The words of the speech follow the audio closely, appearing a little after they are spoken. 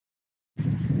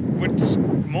what's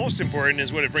most important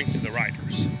is what it brings to the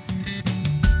riders.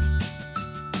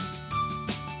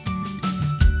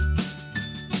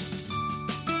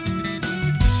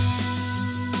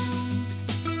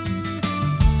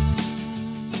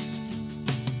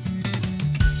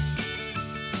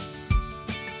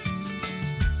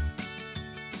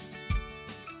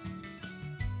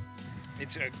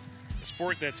 It's a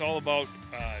sport that's all about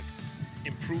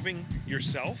improving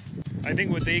yourself. I think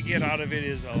what they get out of it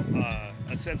is a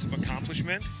sense of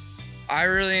accomplishment. I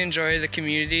really enjoy the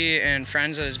community and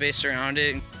friends that is based around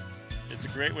it. It's a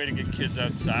great way to get kids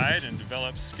outside and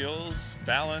develop skills,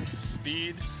 balance,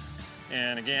 speed.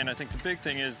 And again, I think the big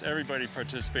thing is everybody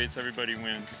participates, everybody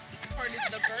wins. Part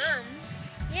is the berms.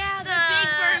 Yeah, the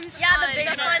big berms. Yeah, the big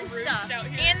the fun fun stuff. stuff.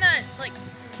 And the, like,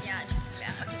 yeah, just,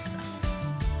 yeah, okay, stuff.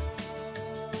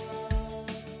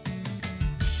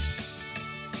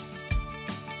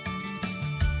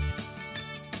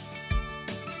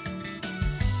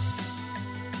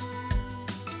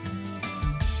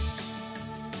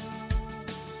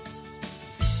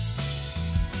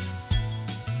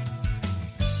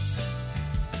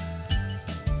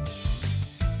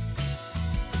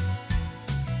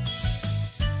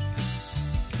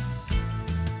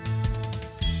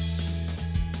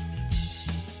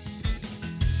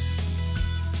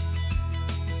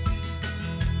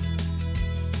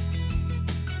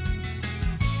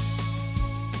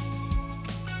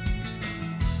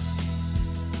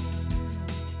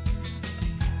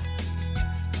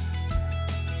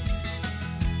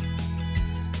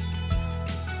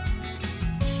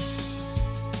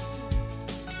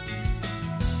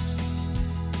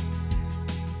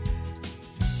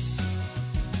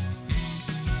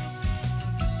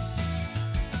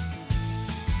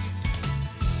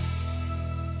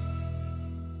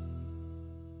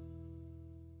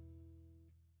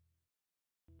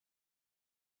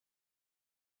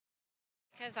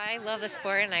 Because I love the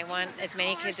sport and I want as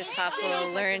many kids as possible to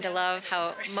learn to love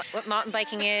what mountain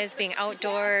biking is, being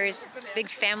outdoors, big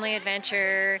family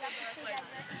adventure.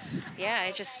 Yeah,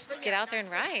 I just get out there and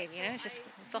ride, it's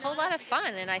a whole lot of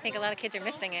fun, and I think a lot of kids are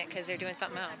missing it because they're doing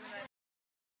something else.